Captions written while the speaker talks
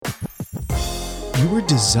You were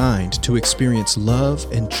designed to experience love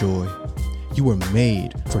and joy. You were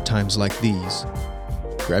made for times like these.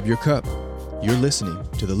 Grab your cup. You're listening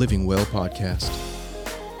to the Living Well podcast.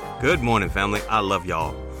 Good morning, family. I love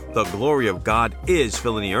y'all. The glory of God is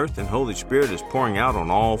filling the earth, and Holy Spirit is pouring out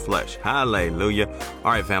on all flesh. Hallelujah.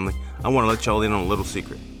 All right, family, I want to let y'all in on a little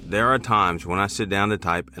secret. There are times when I sit down to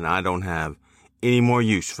type and I don't have any more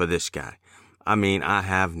use for this guy. I mean, I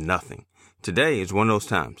have nothing. Today is one of those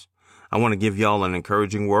times. I want to give y'all an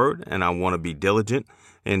encouraging word, and I want to be diligent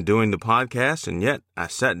in doing the podcast, and yet I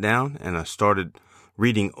sat down and I started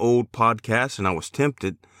reading old podcasts, and I was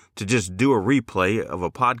tempted to just do a replay of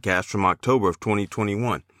a podcast from October of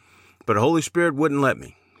 2021. But the Holy Spirit wouldn't let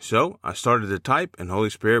me. So I started to type, and Holy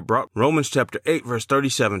Spirit brought Romans chapter 8, verse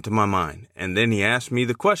 37 to my mind. And then he asked me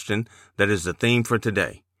the question that is the theme for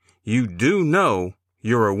today. You do know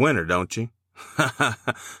you're a winner, don't you?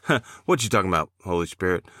 What you talking about, Holy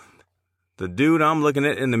Spirit? The dude I'm looking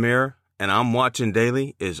at in the mirror and I'm watching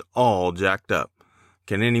daily is all jacked up.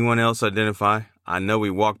 Can anyone else identify? I know we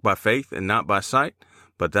walk by faith and not by sight,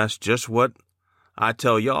 but that's just what I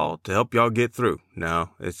tell y'all to help y'all get through. No,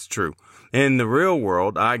 it's true. In the real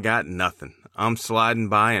world, I got nothing. I'm sliding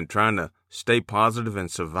by and trying to stay positive and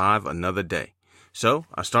survive another day. So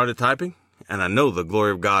I started typing, and I know the glory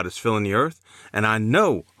of God is filling the earth, and I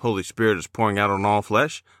know Holy Spirit is pouring out on all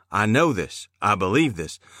flesh. I know this. I believe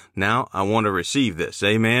this. Now I want to receive this.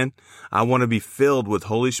 Amen. I want to be filled with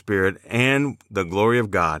Holy Spirit and the glory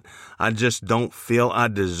of God. I just don't feel I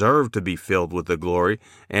deserve to be filled with the glory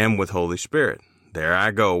and with Holy Spirit. There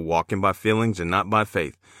I go, walking by feelings and not by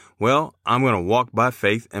faith. Well, I'm going to walk by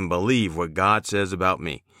faith and believe what God says about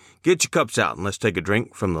me. Get your cups out and let's take a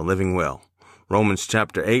drink from the living well. Romans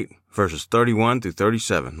chapter 8, verses 31 through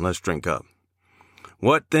 37. Let's drink up.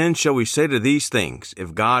 What then shall we say to these things?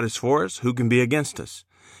 If God is for us, who can be against us?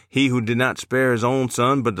 He who did not spare his own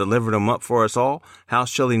son, but delivered him up for us all, how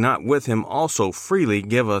shall he not with him also freely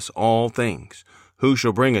give us all things? Who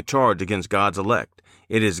shall bring a charge against God's elect?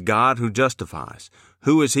 It is God who justifies.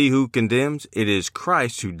 Who is he who condemns? It is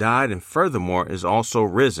Christ who died and furthermore is also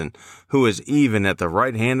risen, who is even at the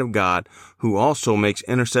right hand of God, who also makes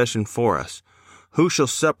intercession for us. Who shall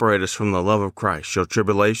separate us from the love of Christ? Shall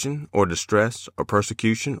tribulation, or distress, or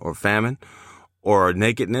persecution, or famine, or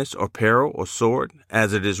nakedness, or peril, or sword?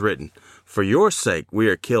 As it is written, for your sake we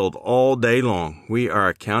are killed all day long. We are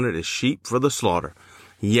accounted as sheep for the slaughter.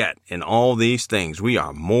 Yet in all these things we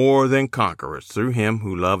are more than conquerors through him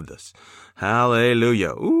who loved us.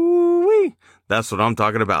 Hallelujah. Ooh-wee. That's what I'm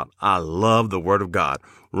talking about. I love the Word of God.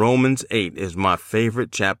 Romans 8 is my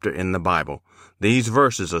favorite chapter in the Bible. These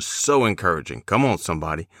verses are so encouraging. Come on,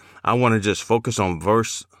 somebody. I want to just focus on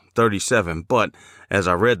verse 37, but as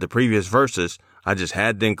I read the previous verses, I just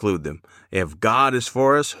had to include them. If God is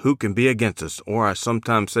for us, who can be against us? Or I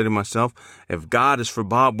sometimes say to myself, if God is for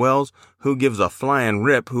Bob Wells, who gives a flying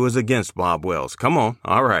rip who is against Bob Wells? Come on.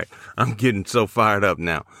 All right. I'm getting so fired up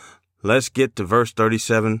now. Let's get to verse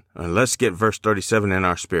 37, and let's get verse 37 in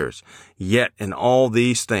our spirits. Yet in all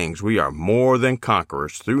these things we are more than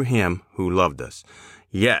conquerors through him who loved us.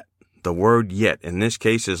 Yet, the word yet in this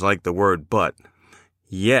case is like the word but.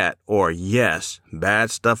 Yet, or yes, bad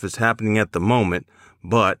stuff is happening at the moment,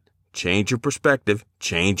 but change your perspective,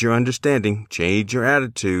 change your understanding, change your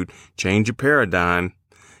attitude, change your paradigm.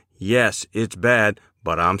 Yes, it's bad,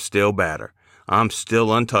 but I'm still badder. I'm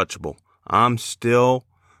still untouchable. I'm still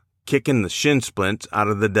kicking the shin splints out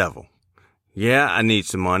of the devil. Yeah, I need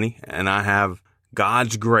some money, and I have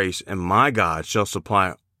God's grace, and my God shall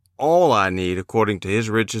supply all I need according to his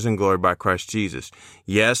riches and glory by Christ Jesus.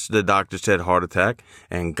 Yes, the doctor said heart attack,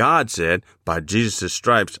 and God said, by Jesus'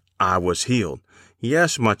 stripes, I was healed.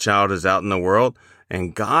 Yes, my child is out in the world,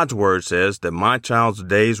 and God's word says that my child's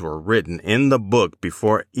days were written in the book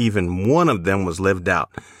before even one of them was lived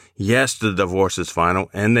out. Yes, the divorce is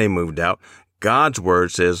final, and they moved out. God's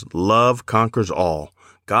word says love conquers all.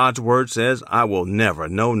 God's word says I will never,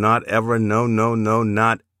 no, not ever, no,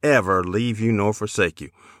 not ever leave you nor forsake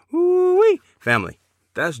you. Woo-wee. Family,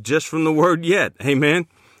 that's just from the word yet. Amen.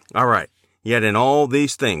 All right. Yet in all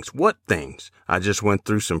these things, what things? I just went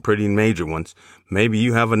through some pretty major ones. Maybe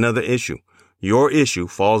you have another issue. Your issue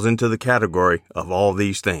falls into the category of all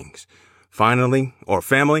these things. Finally, or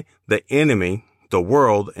family, the enemy, the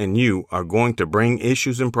world, and you are going to bring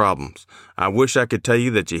issues and problems. I wish I could tell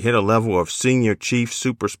you that you hit a level of senior chief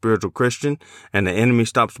super spiritual Christian and the enemy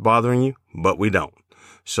stops bothering you, but we don't.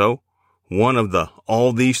 So, one of the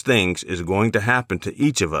all these things is going to happen to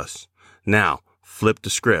each of us. Now, flip the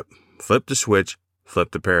script, flip the switch,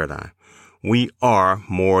 flip the paradigm. We are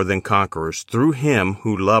more than conquerors through him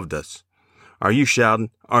who loved us. Are you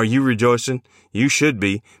shouting? Are you rejoicing? You should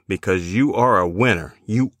be, because you are a winner.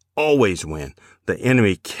 You always win. The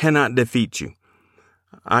enemy cannot defeat you.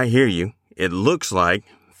 I hear you. It looks like,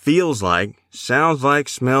 feels like, sounds like,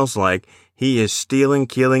 smells like he is stealing,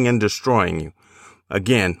 killing, and destroying you.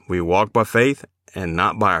 Again, we walk by faith and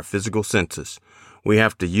not by our physical senses. We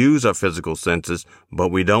have to use our physical senses, but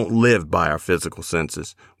we don't live by our physical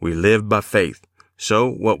senses. We live by faith. So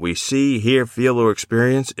what we see, hear, feel, or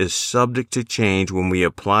experience is subject to change when we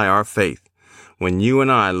apply our faith. When you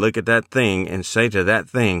and I look at that thing and say to that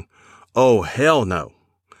thing, "Oh, hell no.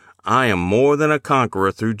 I am more than a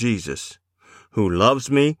conqueror through Jesus, who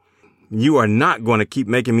loves me. You are not going to keep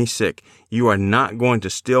making me sick. You are not going to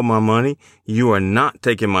steal my money. You are not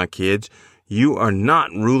taking my kids. You are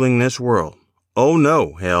not ruling this world. Oh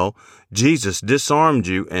no, hell. Jesus disarmed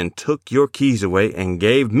you and took your keys away and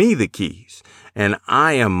gave me the keys. And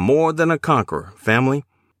I am more than a conqueror, family."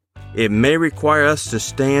 It may require us to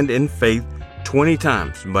stand in faith 20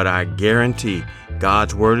 times, but I guarantee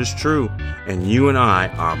God's word is true, and you and I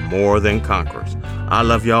are more than conquerors. I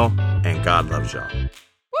love y'all, and God loves y'all.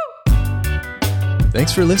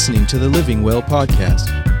 Thanks for listening to the Living Well podcast.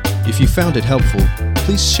 If you found it helpful,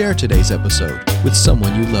 please share today's episode with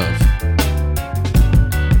someone you love.